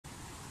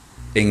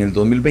En el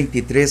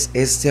 2023,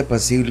 este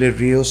apacible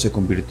río se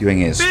convirtió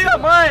en eso. ¡Mira,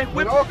 mae!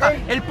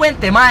 El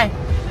puente, mae.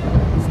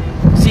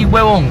 Sí,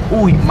 huevón.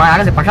 Uy, mae,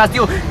 hágase para atrás,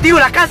 tío. Tío,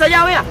 la casa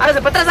ya, vea.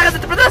 Hágase para atrás, hágase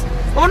para atrás.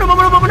 Vámonos,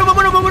 vámonos, vámonos,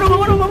 vámonos, vámonos,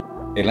 vámonos.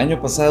 El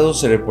año pasado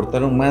se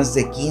reportaron más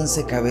de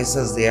 15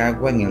 cabezas de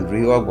agua en el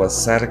río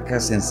Aguas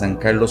Zarcas en San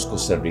Carlos,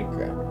 Costa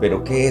Rica.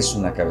 ¿Pero qué es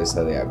una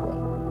cabeza de agua?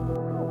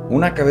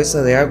 Una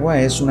cabeza de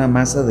agua es una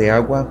masa de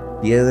agua,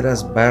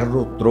 piedras,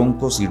 barro,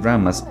 troncos y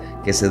ramas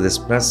que se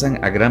desplazan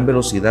a gran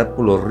velocidad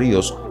por los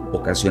ríos,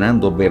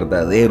 ocasionando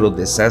verdaderos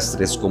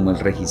desastres como el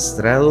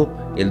registrado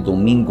el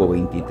domingo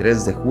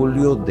 23 de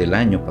julio del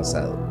año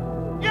pasado.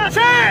 ¡Ya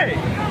sé!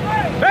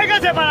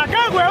 ¡Véngase para acá,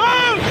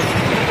 huevón!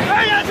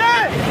 ¡Véngase!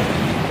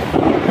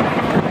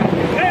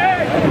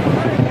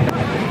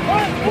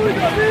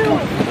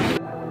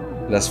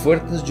 Las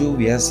fuertes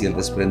lluvias y el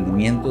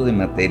desprendimiento de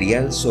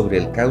material sobre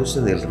el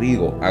cauce del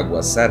río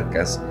Aguas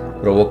Zarcas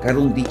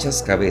provocaron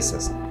dichas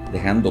cabezas,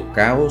 dejando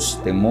caos,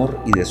 temor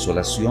y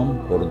desolación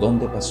por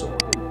donde pasó.